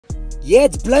Yeah,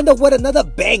 it's blended with another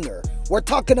banger. We're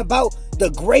talking about the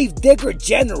Gravedigger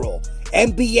General,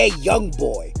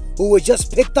 Nbayoungboy, who was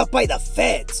just picked up by the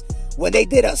feds when they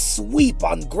did a sweep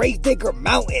on Gravedigger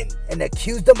Mountain and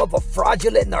accused him of a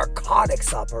fraudulent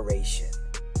narcotics operation.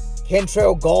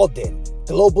 Kentrell Gaulden,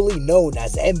 globally known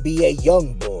as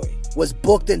Nbayoungboy, was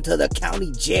booked into the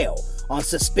county jail on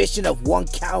suspicion of 1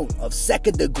 count of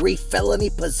second-degree felony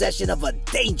possession of a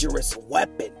dangerous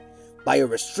weapon by a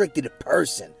restricted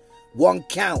person, 1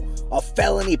 count of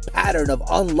felony pattern of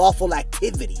unlawful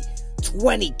activity,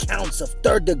 20 counts of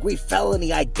third-degree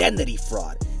felony identity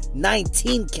fraud,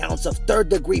 19 counts of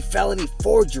third-degree felony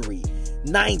forgery,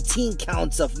 19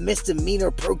 counts of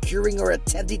misdemeanor procuring or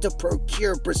attempting to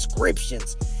procure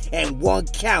prescriptions, and 1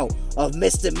 count of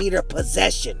misdemeanor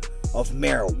possession of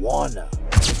marijuana.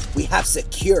 We have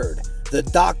secured the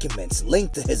documents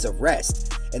linked to his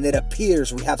arrest, and it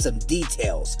appears we have some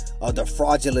details of the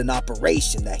fraudulent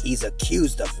operation that he's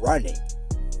accused of running.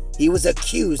 He was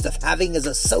accused of having his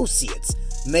associates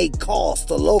make calls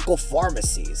to local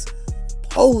pharmacies,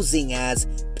 posing as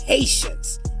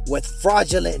patients with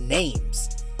fraudulent names,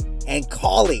 and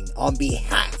calling on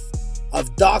behalf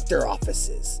of doctor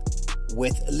offices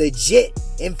with legit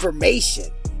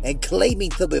information and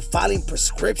claiming to be filing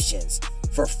prescriptions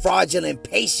for fraudulent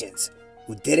patients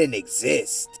who didn't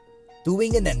exist.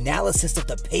 Doing an analysis of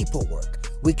the paperwork,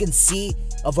 we can see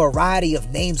a variety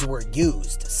of names were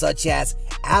used, such as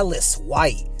Alice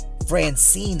White,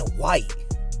 Francine White,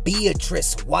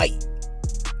 Beatrice White,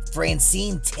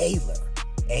 Francine Taylor,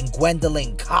 and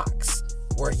Gwendolyn Cox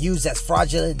were used as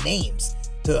fraudulent names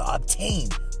to obtain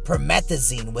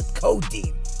promethazine with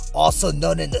codeine, also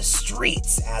known in the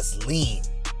streets as lean.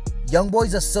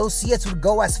 Youngboy's associates would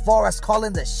go as far as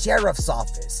calling the sheriff's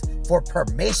office for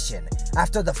permission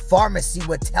after the pharmacy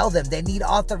would tell them they need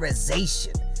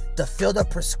authorization to fill the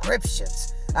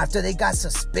prescriptions after they got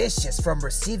suspicious from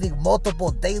receiving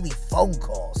multiple daily phone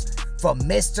calls from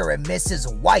Mr. and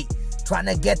Mrs. White trying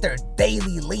to get their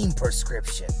daily lean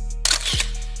prescription.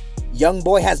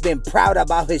 Youngboy has been proud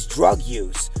about his drug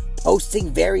use,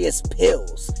 posting various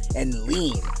pills and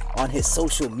lean on his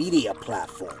social media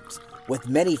platforms, with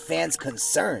many fans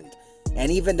concerned, and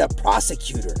even the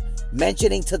prosecutor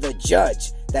mentioning to the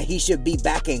judge that he should be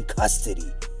back in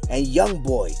custody, and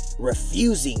Youngboy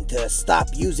refusing to stop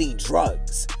using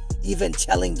drugs, even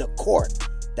telling the court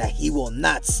that he will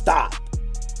not stop.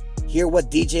 Hear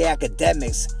what DJ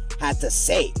Academics had to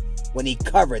say when he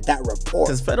covered that report.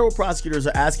 Because federal prosecutors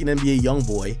are asking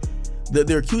Nbayoungboy,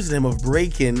 they're accusing him of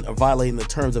breaking or violating the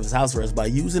terms of his house arrest by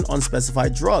using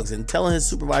unspecified drugs and telling his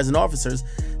supervising officers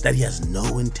that he has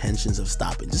no intentions of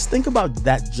stopping. Just think about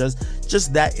that,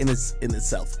 just that in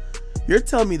itself. You're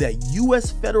telling me that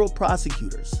U.S. federal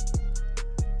prosecutors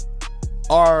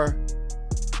are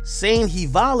saying he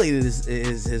violated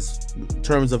his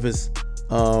terms of his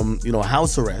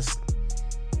house arrest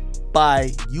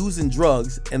by using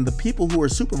drugs, and the people who were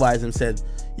supervising him said,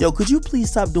 "Yo, could you please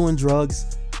stop doing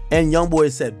drugs?" And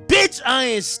Youngboy said, "Bitch, I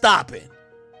ain't stopping."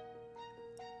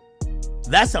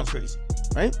 That sounds crazy,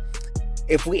 right?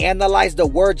 If we analyze the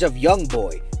words of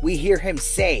Youngboy, we hear him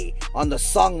say on the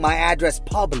song My Address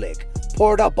Public,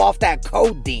 "Poured up off that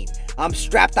codeine, I'm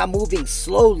strapped, I'm moving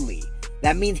slowly."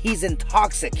 That means he's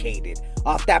intoxicated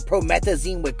off that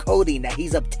promethazine with codeine that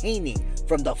he's obtaining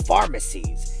from the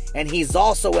pharmacies. And he's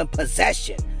also in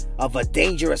possession of a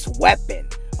dangerous weapon,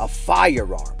 a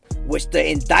firearm, which the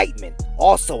indictment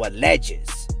also alleges.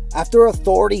 After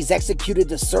authorities executed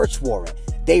the search warrant,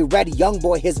 they read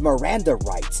Youngboy his Miranda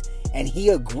rights, and he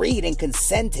agreed and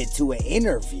consented to an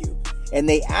interview. And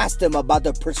they asked him about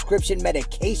the prescription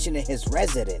medication in his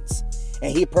residence,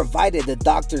 and he provided the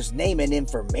doctor's name and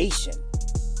information.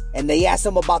 And they asked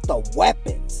him about the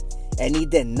weapons, and he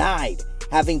denied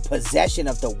having possession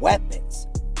of the weapons,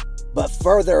 but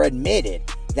further admitted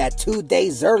that 2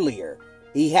 days earlier,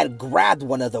 he had grabbed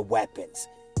one of the weapons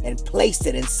and placed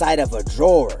it inside of a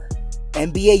drawer.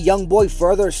 Nbayoungboy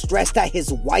further stressed that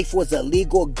his wife was a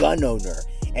legal gun owner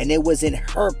and it was in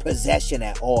her possession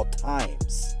at all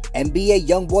times.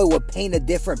 Nbayoungboy would paint a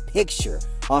different picture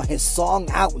on his song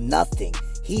Out Nothing.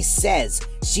 He says,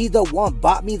 "She the one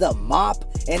bought me the mop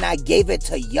and I gave it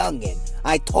to Youngin.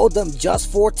 I told them just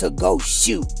for to go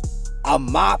shoot. A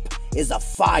mop is a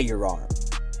firearm."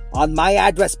 On My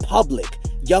Address Public,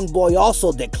 Youngboy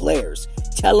also declares,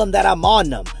 "Tell him that I'm on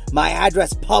them, My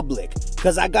Address Public,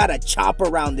 cause I got a chop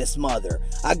around this mother.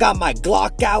 I got my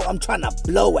Glock out, I'm trying to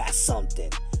blow at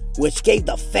something," which gave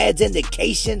the feds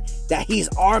indication that he's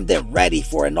armed and ready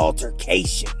for an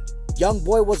altercation.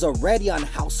 Youngboy was already on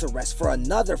house arrest for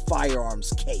another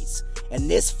firearms case, and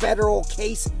this federal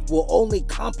case will only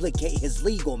complicate his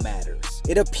legal matters.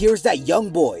 It appears that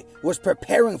Youngboy was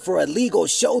preparing for a legal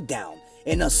showdown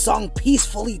in a song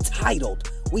peacefully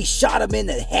titled, "We Shot Him in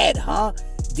the Head, huh?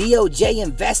 DOJ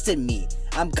invested me.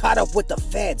 I'm caught up with the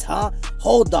feds, huh?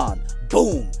 Hold on.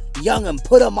 Boom. Young and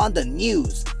put him on the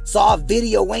news. Saw a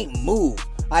video, ain't move.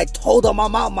 I told him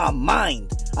I'm out my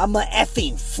mind. I'm a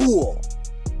effing fool."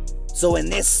 So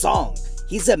in this song,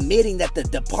 he's admitting that the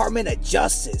Department of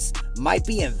Justice might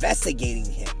be investigating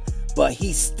him, but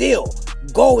he's still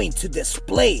going to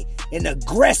display an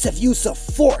aggressive use of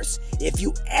force if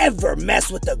you ever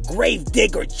mess with the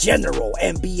Gravedigger General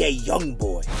NBA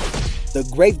Youngboy. The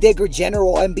Gravedigger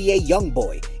General NBA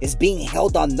Youngboy is being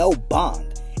held on no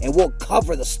bond, and we'll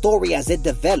cover the story as it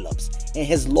develops, and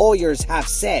his lawyers have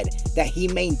said that he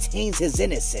maintains his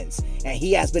innocence and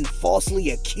he has been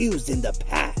falsely accused in the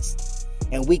past.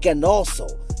 And we can also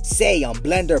say on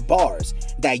Blender Bars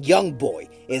that Youngboy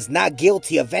is not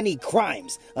guilty of any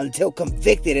crimes until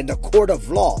convicted in the court of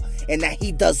law, and that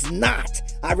he does not,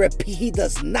 I repeat, he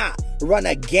does not run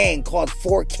a gang called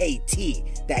 4KT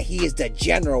that he is the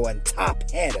general and top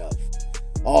head of.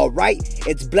 Alright,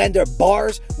 it's Blender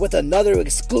Bars with another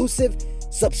exclusive.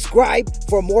 Subscribe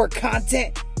for more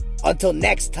content. Until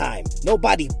next time,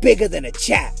 nobody bigger than a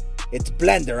chat. It's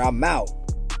Blender, I'm out.